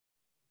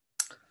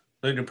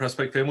Lincoln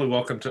Prospect family,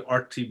 welcome to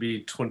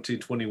RTB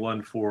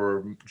 2021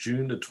 for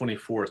June the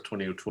 24th,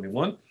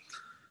 2021.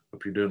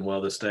 Hope you're doing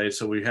well this day.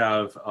 So we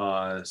have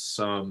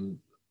some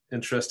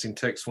interesting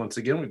texts once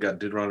again. We've got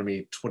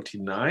Deuteronomy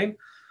 29,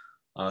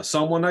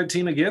 Psalm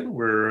 119 again.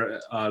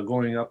 We're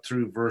going up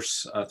through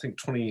verse, I think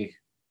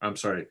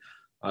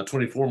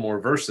 24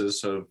 more verses.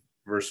 So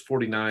verse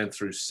 49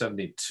 through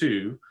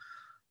 72.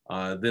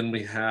 Then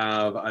we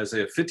have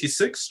Isaiah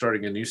 56,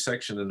 starting a new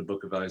section in the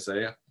book of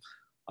Isaiah.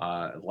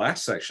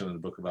 Last section in the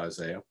book of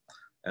Isaiah,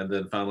 and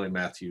then finally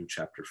Matthew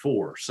chapter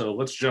 4. So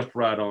let's jump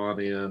right on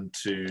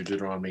into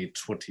Deuteronomy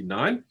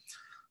 29.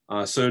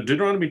 So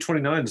Deuteronomy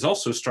 29 is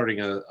also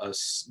starting a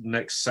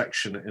next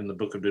section in the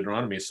book of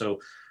Deuteronomy. So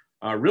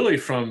really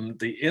from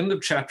the end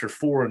of chapter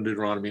 4 in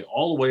Deuteronomy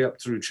all the way up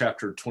through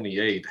chapter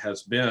 28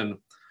 has been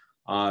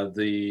a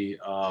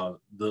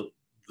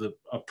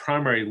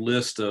primary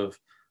list of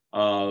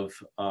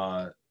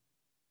I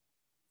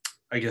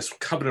guess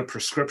covenant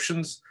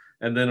prescriptions.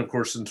 And then, of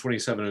course, in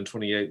 27 and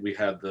 28, we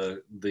had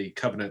the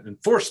covenant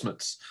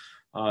enforcements,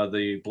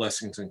 the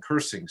blessings and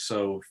cursing.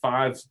 So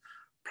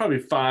probably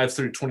 5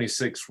 through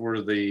 26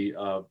 were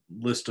the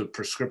list of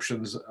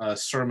prescriptions,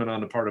 sermon on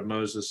the part of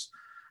Moses.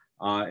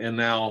 And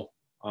now,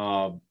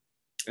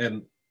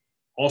 and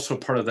also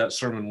part of that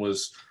sermon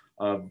was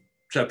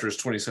chapters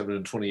 27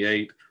 and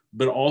 28,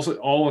 but also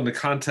all in the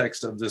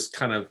context of this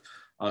kind of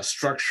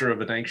structure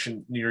of an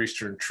ancient Near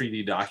Eastern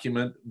treaty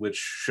document, which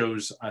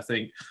shows, I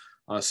think,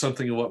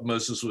 something of what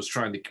Moses was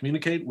trying to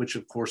communicate, which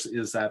of course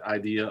is that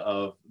idea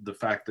of the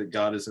fact that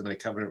God is in a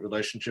covenant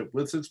relationship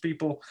with his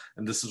people,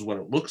 and this is what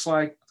it looks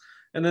like.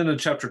 And then in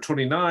chapter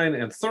 29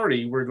 and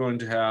 30, we're going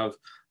to have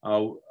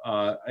a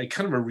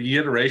kind of a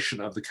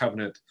reiteration of the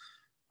covenant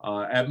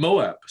at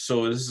Moab.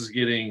 So this is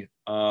getting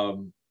a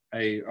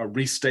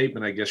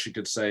restatement, I guess you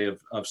could say,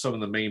 of some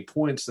of the main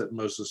points that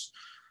Moses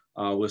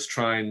was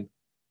trying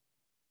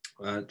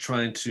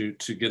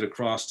to get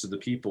across to the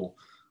people.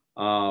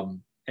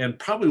 And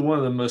probably one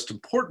of the most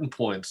important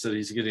points that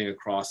he's getting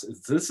across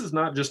is this is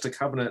not just a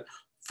covenant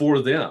for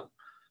them.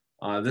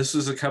 This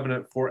is a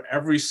covenant for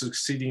every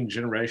succeeding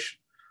generation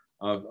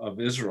of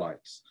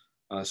Israelites.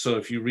 So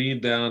if you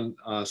read down,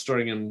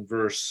 starting in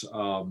verse,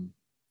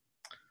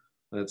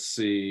 let's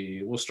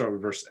see, we'll start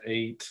with verse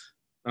 8.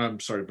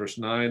 Verse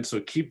 9.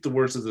 So keep the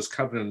words of this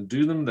covenant and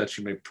do them, that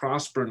you may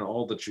prosper in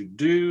all that you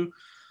do.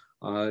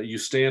 You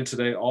stand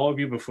today, all of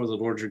you, before the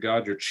Lord your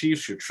God, your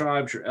chiefs, your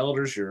tribes, your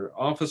elders, your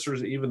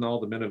officers, even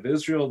all the men of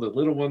Israel, the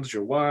little ones,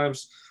 your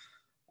wives,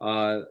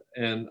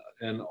 and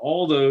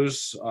all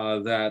those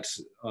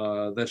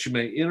that you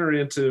may enter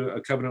into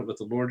a covenant with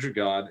the Lord your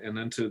God, and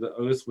into the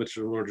oath which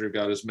the Lord your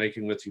God is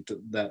making with you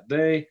that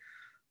day,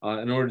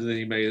 in order that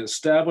he may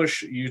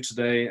establish you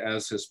today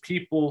as his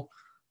people,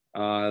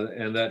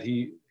 and that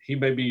he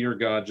may be your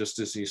God, just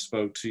as he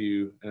spoke to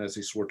you and as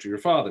he swore to your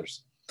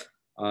fathers.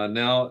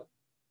 Now,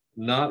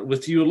 not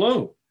with you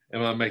alone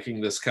am I making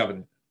this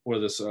covenant or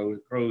this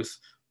oath,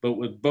 but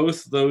with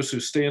both those who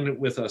stand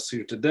with us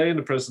here today in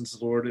the presence of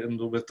the Lord, and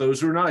with those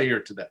who are not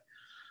here today.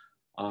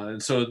 And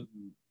so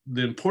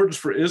the importance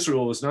for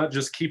Israel is not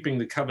just keeping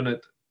the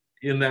covenant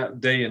in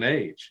that day and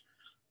age,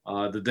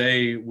 the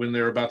day when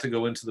they're about to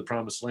go into the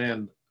promised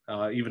land,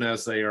 even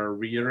as they are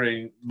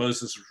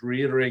Moses is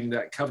reiterating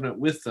that covenant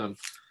with them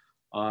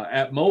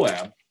at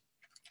Moab,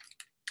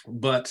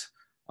 but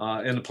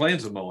in the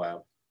plains of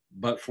Moab,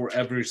 but for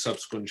every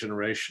subsequent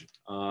generation.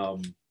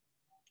 And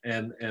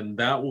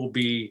that will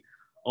be,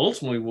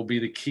 ultimately will be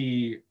the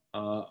key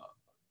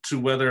to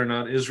whether or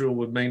not Israel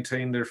would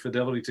maintain their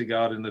fidelity to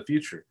God in the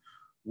future.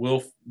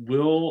 Will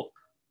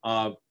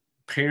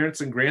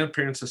parents and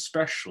grandparents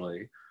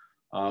especially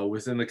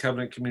within the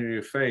covenant community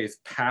of faith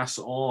pass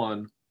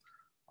on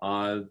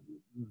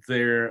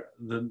the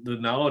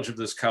knowledge of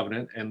this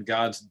covenant and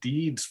God's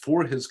deeds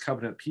for his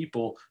covenant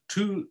people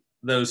to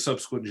those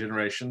subsequent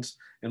generations?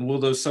 And will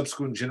those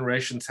subsequent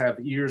generations have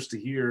ears to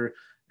hear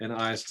and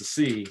eyes to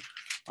see,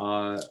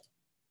 and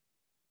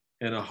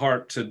a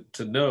heart to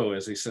know,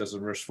 as he says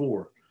in verse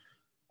 4,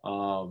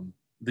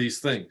 these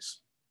things?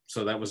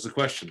 So that was the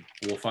question.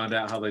 We'll find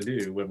out how they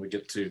do when we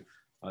get to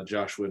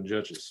Joshua and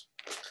Judges.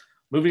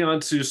 Moving on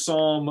to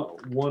Psalm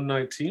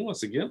 119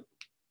 once again.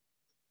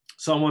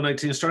 Psalm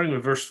 119, starting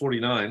with verse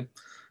 49.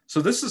 So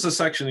this is a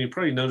section, you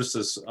probably notice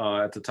this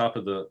at the top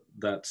of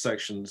that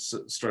section,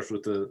 starts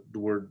with the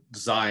word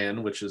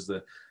Zion, which is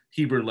the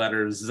Hebrew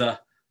letter Z,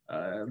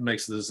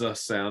 makes the Z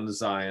sound,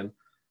 Zion.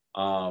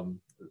 And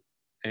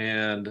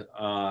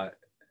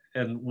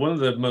one of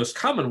the most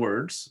common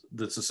words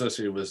that's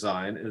associated with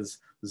Zion is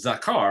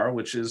Zakar,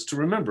 which is to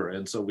remember.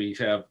 And so we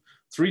have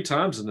 3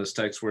 times in this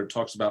text where it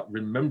talks about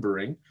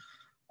remembering.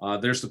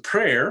 There's the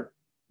prayer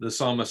the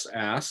psalmist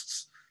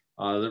asks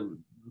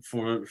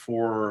for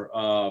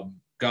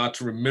God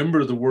to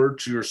remember the word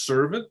to your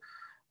servant,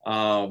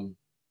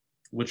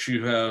 which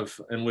you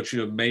have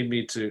made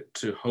me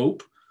to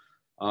hope.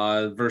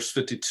 Verse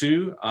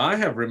 52, I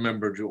have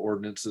remembered your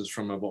ordinances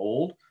from of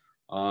old,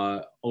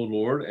 O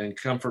Lord, and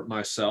comfort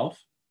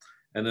myself.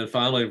 And then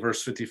finally,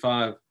 verse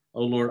 55,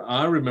 O Lord,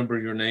 I remember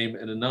your name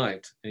in the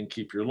night and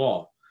keep your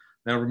law.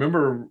 Now,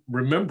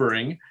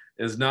 remembering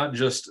is not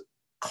just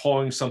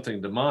calling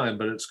something to mind,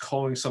 but it's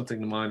calling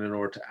something to mind in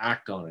order to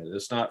act on it.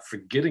 It's not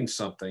forgetting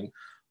something,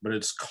 but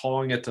it's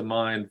calling it to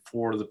mind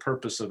for the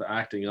purpose of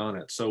acting on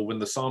it. So when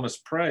the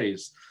psalmist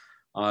prays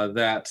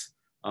that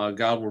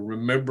God will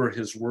remember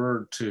his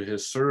word to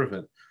his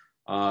servant,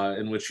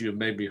 in which you have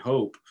made me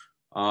hope,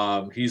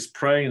 he's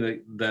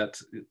praying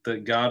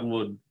that God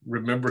would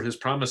remember his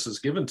promises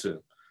given to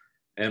him.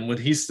 And when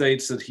he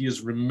states that he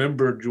has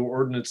remembered your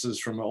ordinances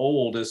from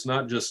old, it's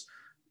not just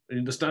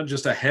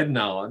a head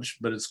knowledge,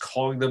 but it's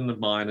calling them to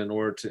mind in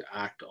order to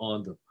act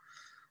on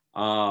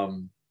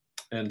them.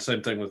 And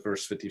same thing with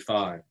verse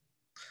 55.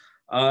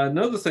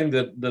 Another thing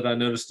that I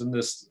noticed in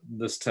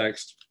this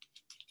text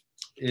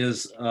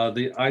is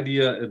the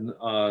idea in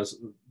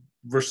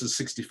verses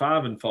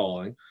 65 and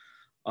following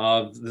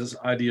of this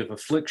idea of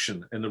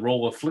affliction and the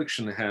role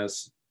affliction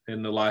has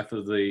in the life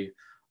of the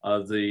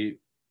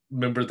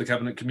member of the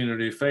covenant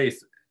community of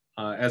faith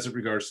as it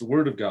regards the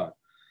word of God.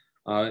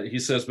 He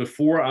says,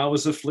 before I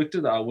was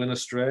afflicted, I went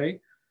astray,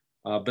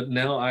 but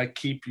now I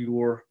keep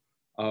your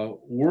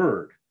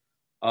word.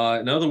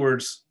 In other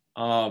words,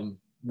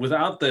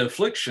 without the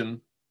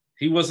affliction,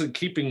 he wasn't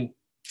keeping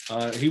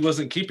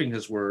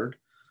his word.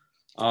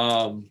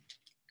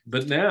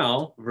 But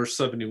now, verse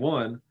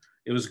 71,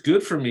 it was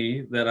good for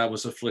me that I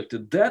was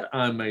afflicted, that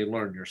I may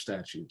learn your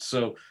statutes.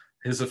 So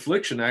his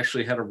affliction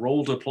actually had a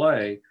role to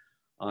play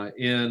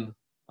in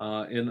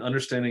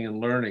understanding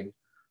and learning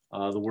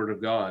the word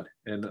of God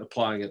and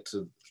applying it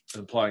to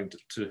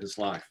his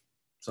life.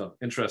 So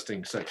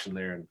interesting section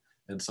there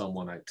in Psalm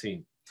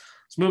 119.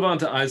 Let's move on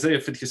to Isaiah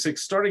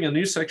 56, starting a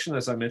new section,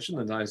 as I mentioned,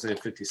 in Isaiah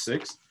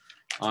 56.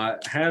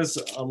 Has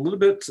a little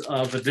bit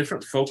of a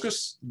different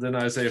focus than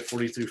Isaiah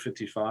 40 through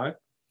 55.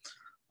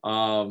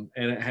 And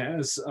it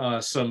has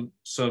some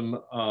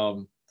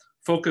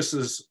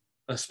focuses,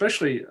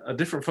 especially a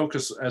different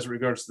focus as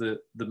regards the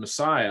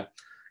Messiah,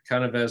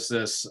 kind of as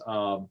this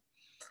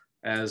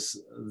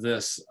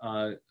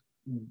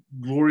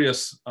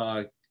glorious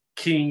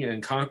king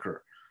and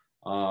conqueror,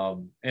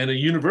 and a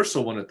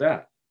universal one at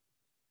that.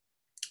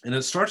 And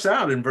it starts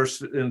out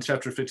in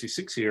chapter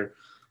 56 here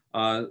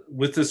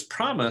with this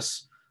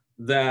promise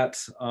that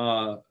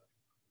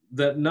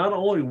that not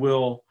only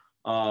will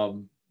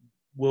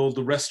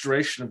the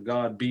restoration of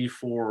God be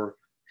for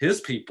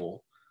his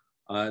people,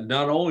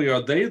 not only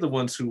are they the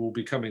ones who will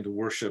be coming to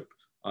worship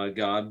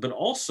God, but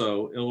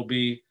also it'll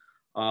be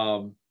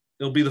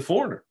the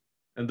foreigner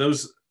and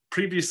those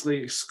previously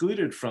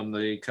excluded from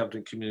the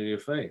covenant community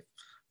of faith.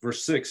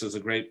 Verse 6 is a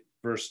great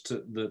verse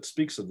that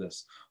speaks of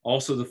this.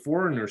 Also the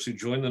foreigners who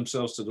join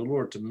themselves to the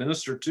Lord to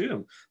minister to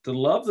him, to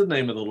love the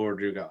name of the Lord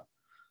your God,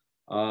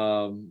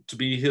 to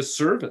be his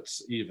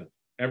servants even.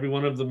 Every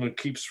one of them who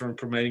keeps from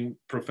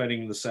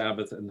profaning the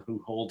Sabbath and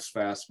who holds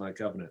fast my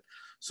covenant.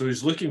 So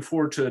he's looking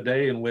forward to a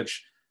day in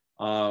which,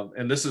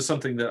 and this is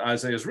something that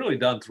Isaiah has really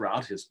done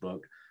throughout his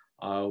book,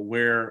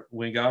 where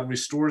when God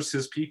restores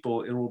his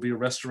people, it will be a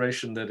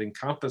restoration that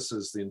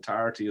encompasses the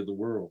entirety of the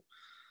world.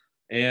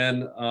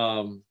 And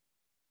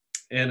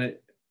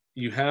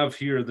you have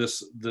here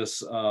this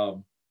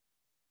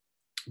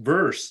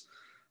verse,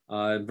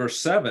 in verse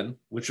 7,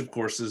 which of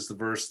course is the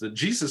verse that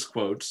Jesus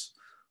quotes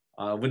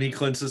when he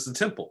cleanses the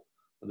temple,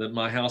 that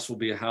my house will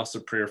be a house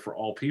of prayer for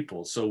all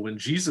people. So when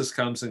Jesus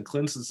comes and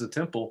cleanses the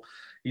temple,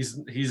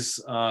 he's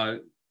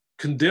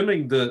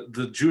condemning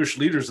the Jewish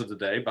leaders of the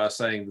day by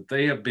saying that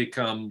they have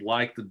become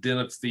like the den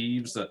of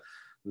thieves,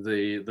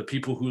 the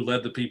people who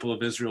led the people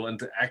of Israel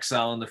into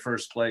exile in the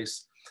first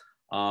place.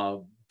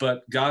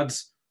 But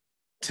God's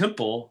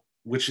temple,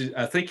 which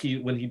I think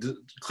when he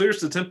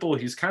clears the temple,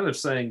 he's kind of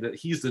saying that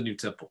he's the new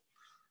temple.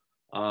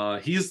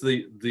 He's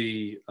the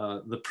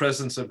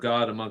presence of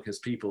God among his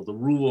people, the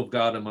rule of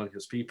God among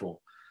his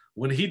people.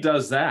 When he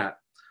does that,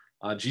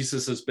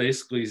 Jesus is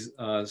basically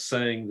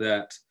saying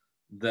that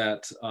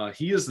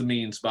he is the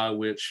means by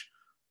which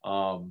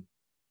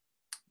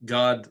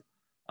God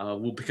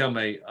will become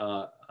a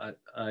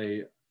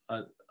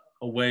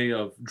way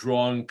of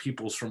drawing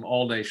peoples from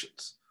all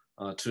nations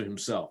to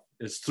himself.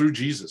 It's through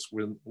Jesus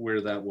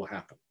where that will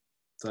happen.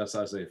 So that's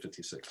Isaiah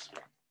 56.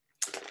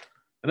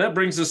 And that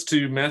brings us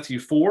to Matthew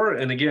 4.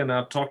 And again,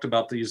 I've talked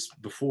about these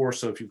before,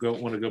 so if you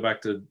want to go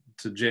back to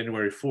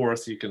January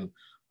 4th, you can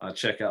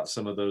check out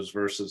some of those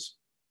verses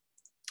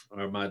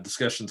or my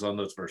discussions on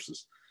those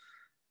verses.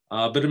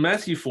 But in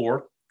Matthew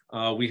 4,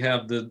 we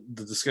have the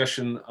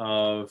discussion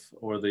of,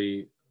 or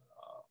the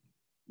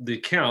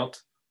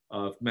account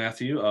of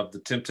Matthew of the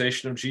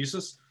temptation of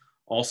Jesus,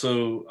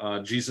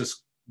 also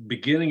Jesus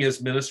beginning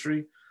his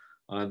ministry,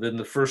 then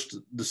the first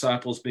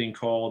disciples being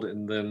called,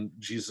 and then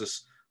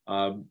Jesus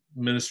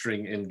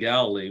ministering in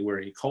Galilee, where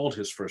he called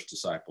his first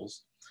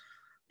disciples.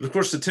 But of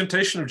course, the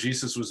temptation of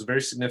Jesus was a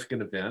very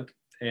significant event,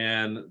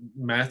 and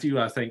Matthew,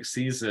 I think,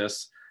 sees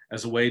this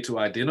as a way to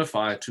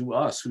identify to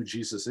us who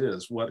Jesus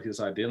is, what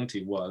his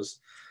identity was,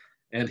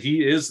 and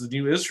he is the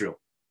new Israel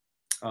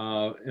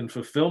in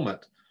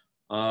fulfillment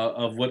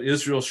of what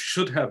Israel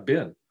should have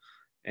been.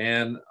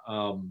 And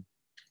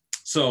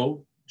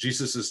so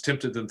Jesus is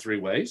tempted in three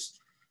ways.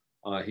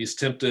 He's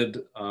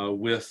tempted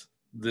with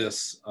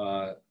this,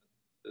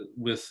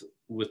 with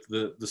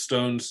the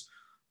stones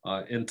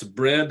into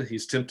bread.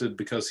 He's tempted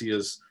because he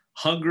is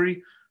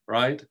hungry,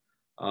 right?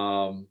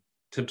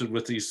 Tempted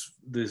with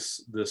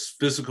this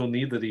physical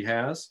need that he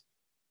has.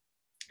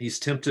 He's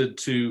tempted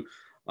to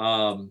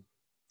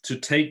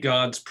take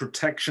God's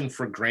protection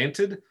for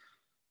granted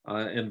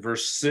in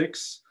verse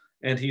 6,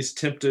 and he's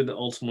tempted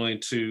ultimately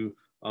to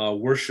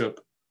worship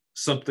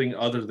something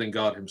other than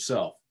God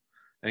himself.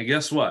 And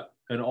guess what?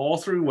 In all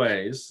three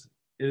ways,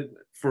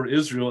 for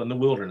Israel in the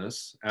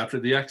wilderness after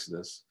the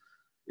Exodus,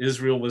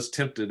 Israel was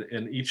tempted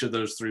in each of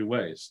those three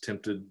ways.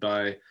 Tempted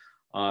by,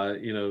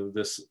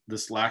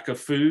 this lack of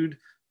food,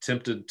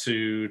 tempted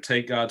to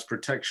take God's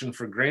protection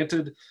for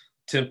granted,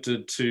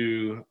 tempted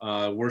to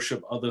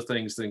worship other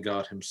things than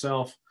God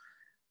himself,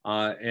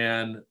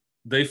 and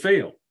they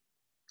fail,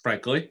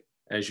 frankly,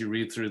 as you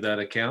read through that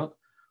account.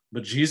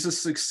 But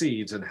Jesus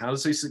succeeds. And how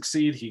does he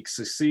succeed? He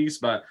succeeds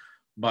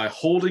by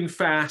holding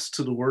fast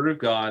to the word of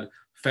God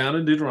found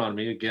in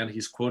Deuteronomy. Again,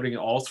 he's quoting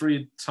all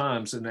three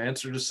times in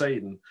answer to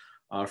Satan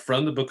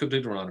from the book of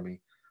Deuteronomy,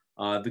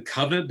 the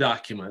covenant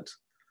document,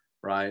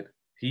 right?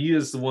 He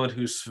is the one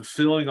who's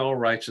fulfilling all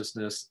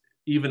righteousness,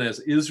 even as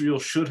Israel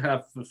should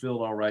have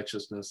fulfilled all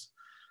righteousness.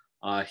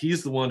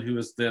 He's the one who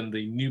is then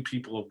the new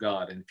people of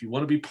God. And if you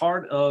want to be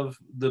part of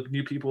the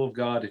new people of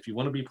God, if you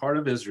want to be part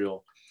of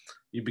Israel,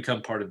 you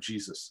become part of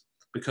Jesus,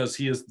 because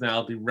he is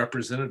now the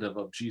representative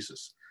of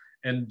Jesus.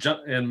 And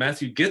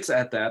Matthew gets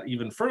at that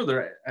even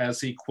further as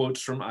he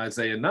quotes from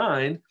Isaiah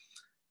 9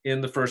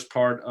 in the first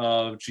part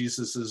of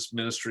Jesus's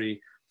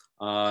ministry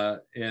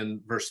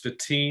in verse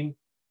 15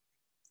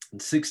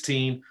 and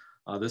 16.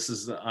 This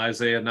is the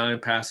Isaiah 9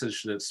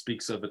 passage that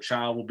speaks of a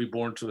child will be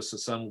born to us, a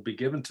son will be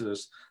given to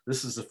us.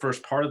 This is the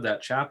first part of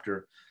that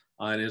chapter.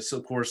 And it's,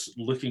 of course,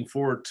 looking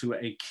forward to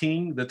a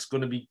king that's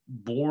going to be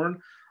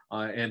born,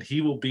 and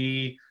he will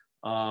be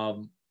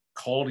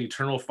called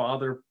Eternal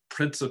Father,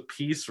 Prince of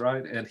Peace,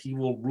 right? And he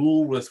will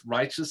rule with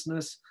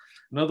righteousness.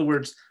 In other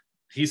words,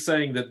 he's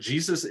saying that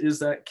Jesus is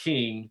that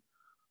king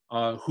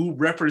who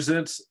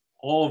represents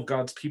all of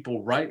God's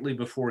people rightly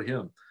before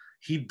him.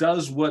 He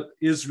does what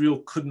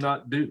Israel could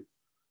not do.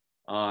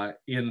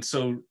 And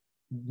so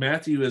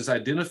Matthew is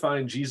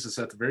identifying Jesus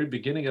at the very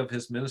beginning of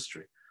his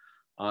ministry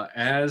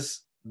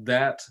as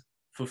that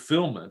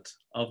fulfillment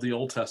of the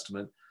Old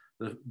Testament,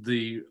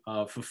 the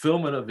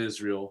fulfillment of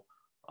Israel,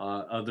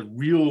 the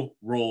real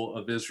role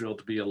of Israel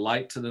to be a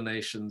light to the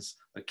nations,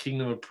 a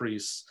kingdom of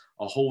priests,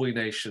 a holy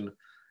nation.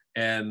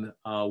 And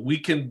we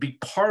can be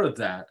part of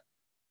that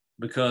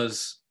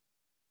because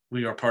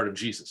we are part of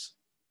Jesus.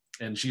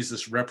 And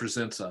Jesus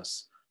represents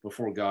us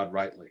before God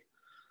rightly.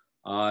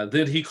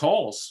 Then he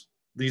calls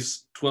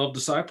these 12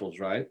 disciples,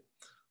 right?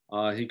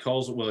 He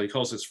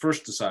calls his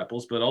first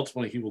disciples, but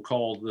ultimately he will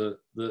call the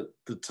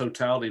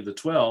totality of the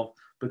 12,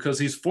 because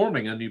he's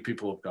forming a new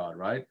people of God,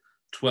 right?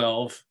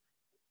 12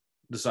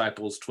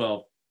 disciples,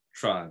 12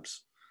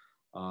 tribes.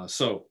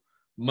 So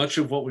much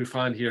of what we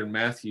find here in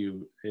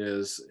Matthew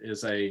is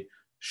a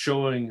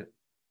showing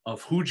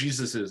of who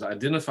Jesus is,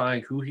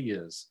 identifying who he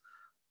is.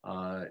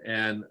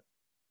 And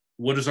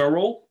what is our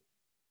role?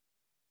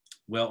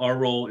 Well, our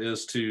role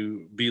is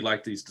to be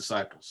like these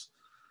disciples,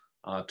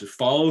 to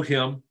follow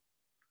him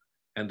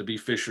and to be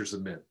fishers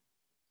of men.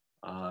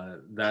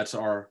 That's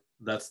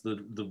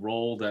the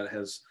role that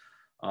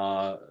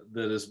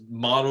is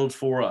modeled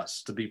for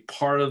us, to be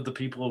part of the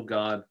people of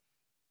God.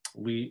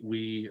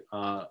 We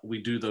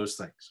do those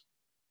things,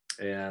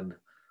 and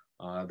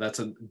that's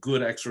a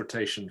good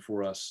exhortation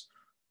for us,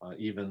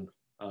 even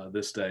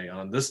this day,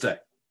 on this day,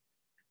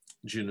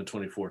 June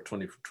 24,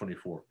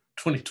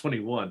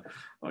 2021. I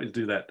always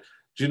do that.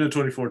 June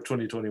 24,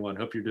 2021.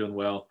 Hope you're doing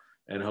well,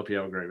 and hope you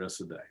have a great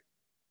rest of the day.